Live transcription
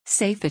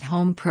Safe at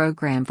Home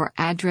Program for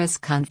Address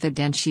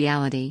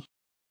Confidentiality.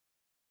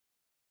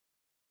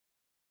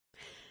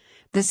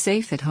 The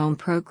Safe at Home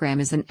program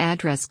is an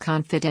address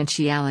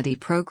confidentiality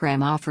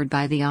program offered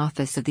by the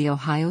Office of the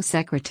Ohio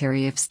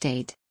Secretary of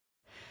State.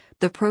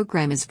 The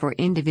program is for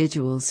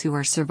individuals who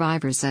are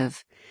survivors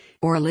of,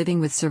 or living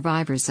with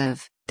survivors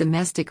of,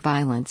 domestic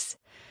violence,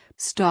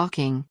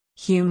 stalking,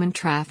 human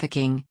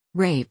trafficking,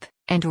 rape,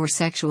 and/or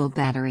sexual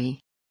battery.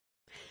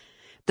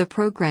 The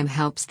program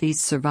helps these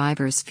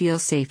survivors feel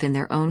safe in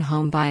their own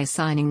home by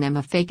assigning them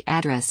a fake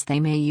address they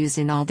may use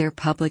in all their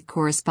public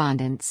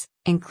correspondence,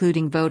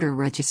 including voter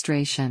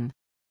registration.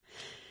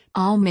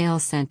 All mail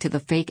sent to the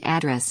fake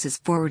address is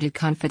forwarded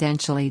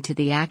confidentially to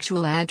the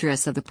actual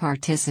address of the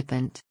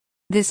participant.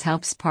 This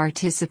helps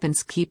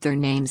participants keep their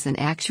names and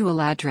actual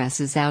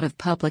addresses out of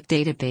public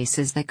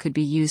databases that could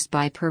be used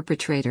by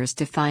perpetrators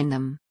to find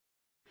them.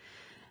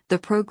 The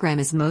program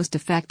is most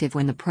effective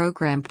when the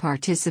program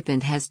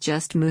participant has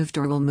just moved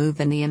or will move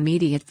in the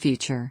immediate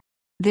future.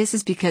 This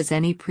is because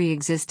any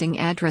pre-existing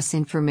address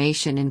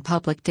information in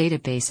public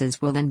databases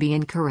will then be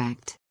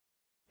incorrect.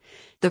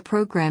 The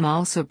program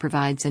also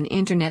provides an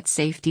internet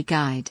safety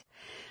guide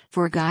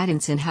for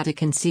guidance in how to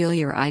conceal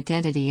your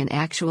identity and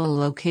actual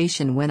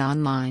location when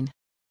online.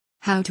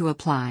 How to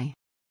apply.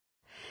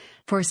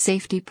 For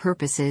safety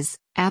purposes,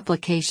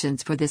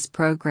 applications for this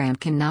program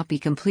cannot be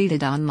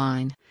completed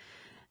online,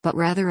 but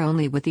rather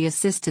only with the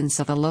assistance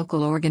of a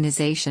local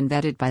organization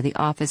vetted by the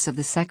Office of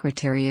the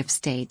Secretary of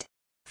State.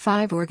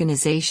 5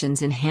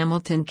 organizations in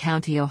Hamilton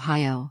County,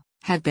 Ohio,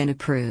 have been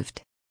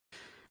approved.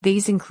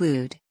 These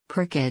include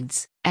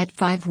PerKids, at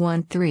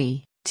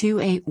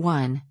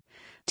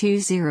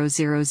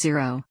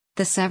 513-281-2000,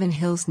 the Seven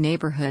Hills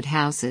Neighborhood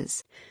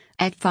Houses,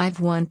 at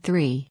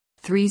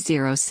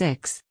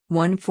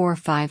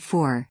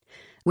 513-306-1454,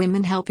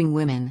 Women Helping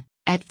Women,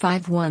 at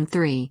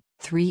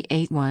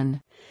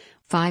 513-381-5610,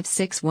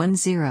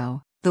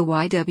 the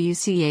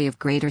YWCA of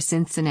Greater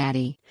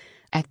Cincinnati,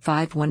 at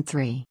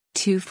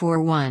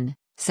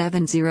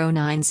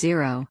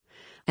 513-241-7090,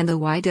 and the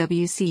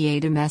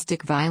YWCA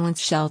Domestic Violence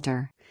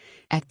Shelter,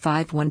 at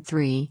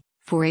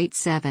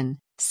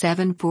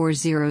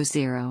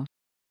 513-487-7400.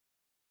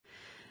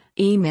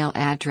 Email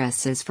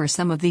addresses for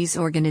some of these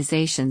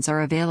organizations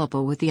are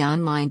available with the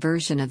online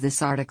version of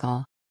this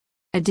article.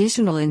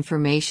 Additional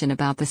information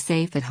about the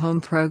Safe at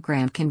Home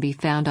program can be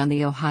found on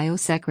the Ohio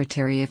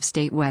Secretary of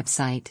State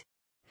website.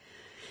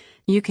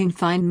 You can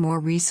find more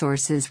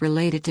resources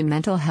related to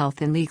mental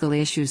health and legal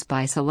issues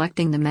by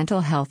selecting the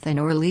Mental Health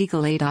and/or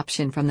Legal Aid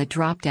option from the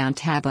drop-down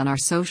tab on our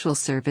Social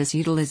Service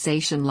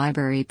Utilization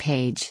Library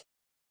page.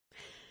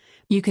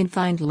 You can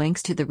find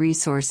links to the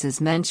resources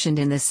mentioned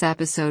in this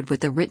episode with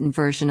the written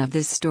version of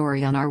this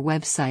story on our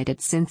website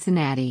at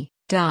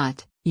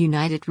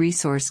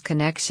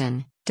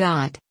cincinnati.unitedresourceconnection.org.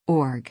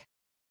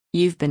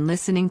 You've been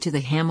listening to the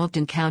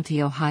Hamilton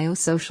County, Ohio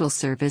Social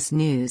Service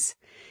News,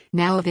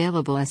 now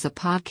available as a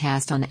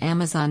podcast on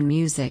Amazon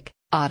Music,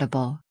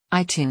 Audible,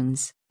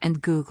 iTunes, and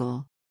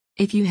Google.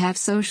 If you have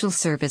social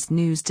service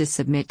news to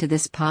submit to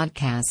this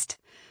podcast,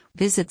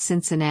 visit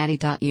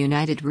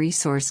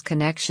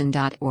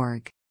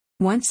cincinnati.unitedresourceconnection.org.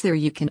 Once there,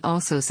 you can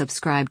also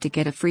subscribe to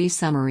get a free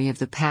summary of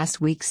the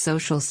past week's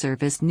social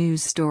service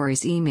news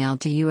stories emailed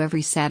to you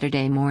every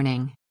Saturday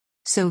morning.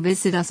 So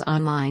visit us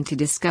online to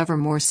discover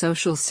more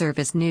social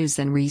service news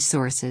and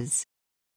resources.